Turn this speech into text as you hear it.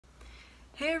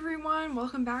Hey everyone,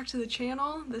 welcome back to the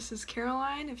channel. This is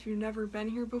Caroline. If you've never been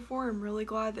here before, I'm really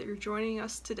glad that you're joining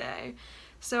us today.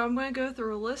 So I'm going to go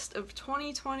through a list of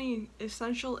 2020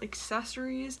 essential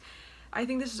accessories. I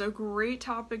think this is a great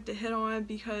topic to hit on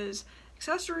because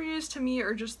accessories to me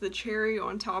are just the cherry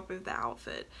on top of the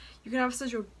outfit. You can have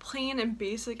such a plain and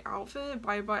basic outfit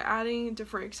by adding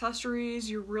different accessories,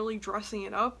 you're really dressing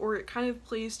it up, or it kind of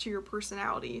plays to your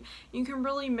personality. You can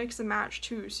really mix and match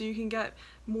too, so you can get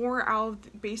more out of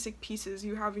the basic pieces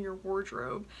you have in your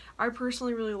wardrobe. I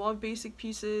personally really love basic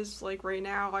pieces. Like right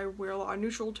now I wear a lot of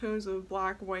neutral tones of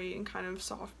black, white, and kind of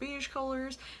soft beige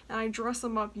colors, and I dress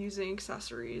them up using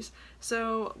accessories.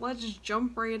 So let's just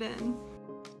jump right in.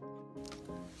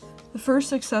 The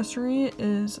first accessory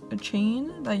is a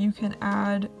chain that you can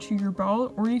add to your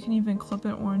belt, or you can even clip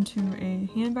it onto a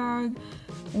handbag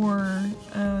or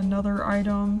another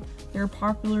item. They're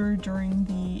popular during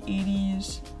the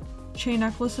 80s. Chain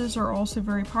necklaces are also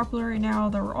very popular right now.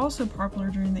 They were also popular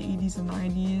during the 80s and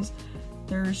 90s.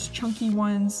 There's chunky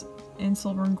ones in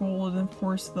silver and gold, and of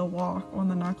course the lock on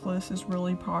the necklace is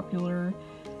really popular.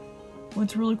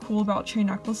 What's really cool about chain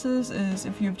necklaces is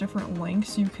if you have different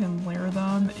lengths, you can layer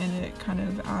them and it kind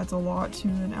of adds a lot to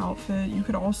an outfit. You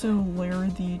could also layer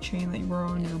the chain that you wear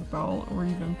on your belt or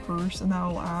even purse, and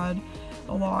that'll add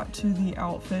a lot to the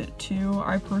outfit too.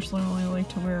 I personally only like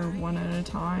to wear one at a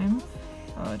time,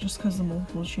 just because the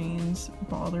multiple chains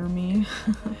bother me.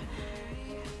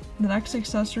 The next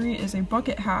accessory is a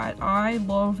bucket hat. I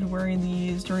loved wearing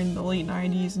these during the late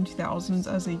 90s and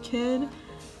 2000s as a kid.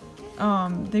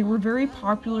 They were very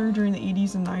popular during the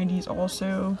 80s and 90s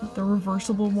also. The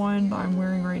reversible one that I'm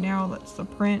wearing right now, that's the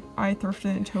print, I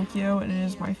thrifted in Tokyo and it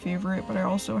is my favorite, but I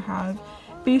also have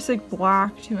basic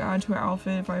black to add to an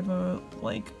outfit if I have a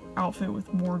outfit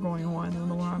with more going on than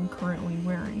the one I'm currently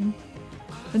wearing.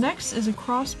 The next is a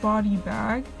crossbody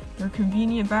bag. They're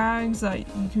convenient bags that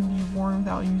you can be worn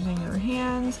without using your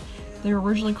hands. They were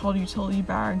originally called utility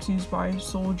bags, used by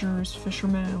soldiers,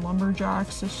 fishermen, and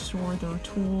lumberjacks to store their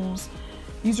tools.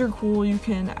 These are cool. You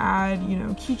can add,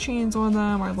 keychains on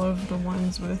them. I love the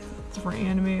ones with different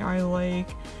anime I like.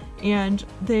 And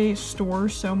they store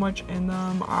so much in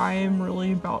them. I am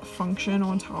really about function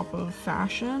on top of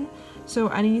fashion. So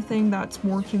anything that's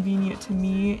more convenient to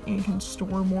me and can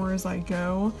store more as I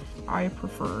go, I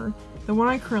prefer. The one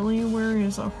I currently wear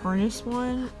is a harness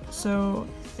one, so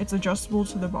it's adjustable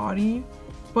to the body,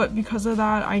 but because of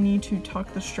that I need to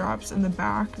tuck the straps in the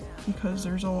back because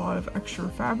there's a lot of extra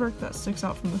fabric that sticks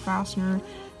out from the fastener.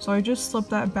 So I just slip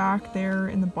that back there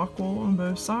in the buckle on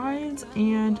both sides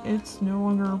and it's no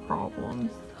longer a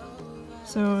problem.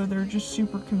 So they're just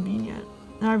super convenient.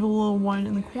 And I have a little one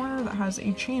in the corner that has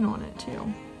a chain on it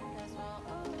too.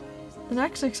 The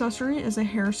next accessory is a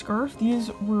hair scarf.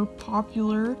 These were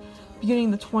popular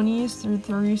beginning the 20s through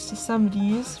 30s to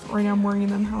 70s. Right now I'm wearing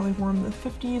them how they wore in the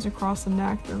 50s across the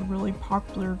neck. They're really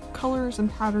popular colors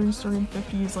and patterns during the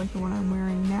 50s like the one I'm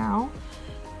wearing now.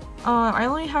 I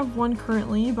only have one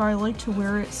currently, but I like to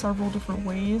wear it several different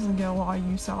ways and get a lot of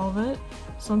use out of it.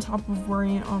 So on top of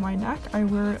wearing it on my neck, I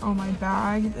wear it on my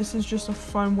bag. This is just a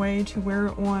fun way to wear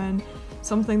it on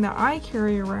something that I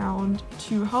carry around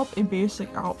to help a basic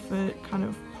outfit kind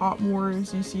of pop more.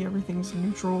 As you see, everything's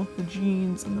neutral, the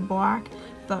jeans and the black.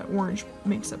 That orange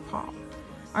makes it pop.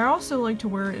 I also like to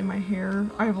wear it in my hair.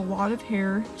 I have a lot of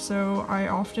hair, so I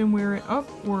often wear it up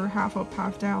or half up,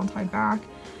 half down, tied back.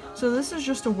 So this is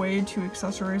just a way to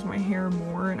accessorize my hair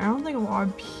more, and I don't think a lot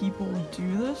of people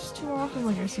do this too often.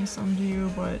 Like I see some do,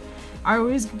 but I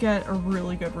always get a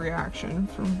really good reaction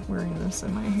from wearing this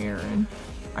in my hair, and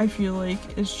I feel like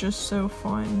it's just so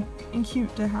fun and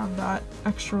cute to have that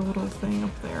extra little thing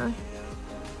up there.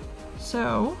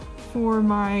 So for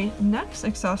my next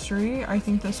accessory, I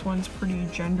think this one's pretty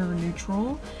gender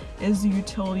neutral, is the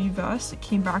utility vest. It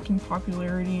came back in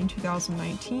popularity in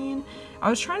 2019. I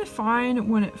was trying to find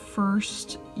when it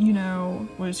first,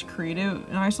 was created,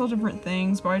 and I saw different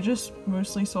things, but I just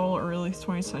mostly saw early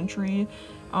 20th century.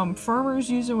 Farmers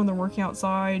use it when they're working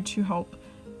outside to help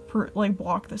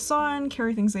block the sun,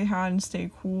 carry things they had, and stay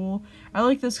cool. I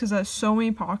like this because it has so many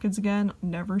pockets again.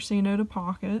 Never say no to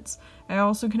pockets. I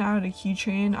also can add a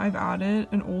keychain. I've added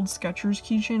an old Skechers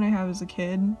keychain I have as a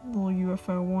kid, the little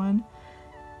UFO one.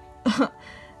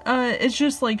 It's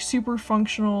just super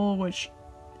functional, which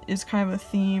is kind of a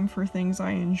theme for things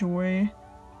I enjoy.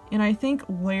 And I think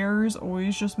layers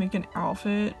always just make an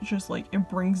outfit it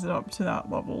brings it up to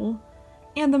that level.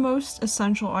 And the most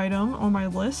essential item on my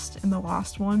list, and the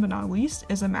last one but not least,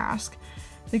 is a mask.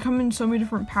 They come in so many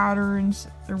different patterns,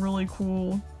 they're really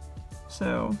cool,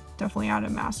 so definitely add a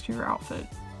mask to your outfit.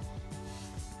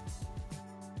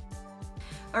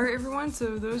 Alright everyone,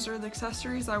 so those are the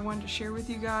accessories I wanted to share with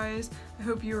you guys. I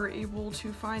hope you were able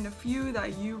to find a few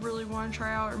that you really want to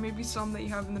try out, or maybe some that you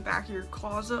have in the back of your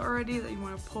closet already that you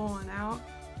want to pull on out.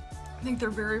 I think they're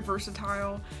very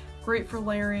versatile, great for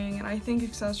layering, and I think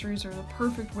accessories are the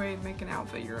perfect way to make an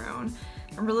outfit your own.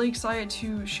 I'm really excited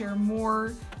to share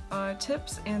more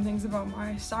tips and things about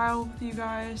my style with you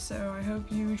guys, so I hope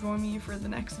you join me for the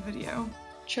next video.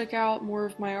 Check out more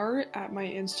of my art at my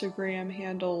Instagram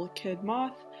handle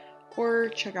KidMoth, or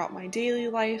check out my daily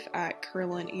life at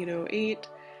Curlin808,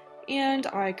 and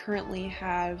I currently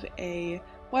have a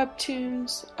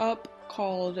webtoons up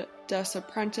called Des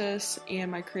Apprentice,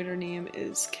 and my creator name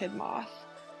is KidMoth.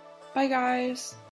 Bye guys!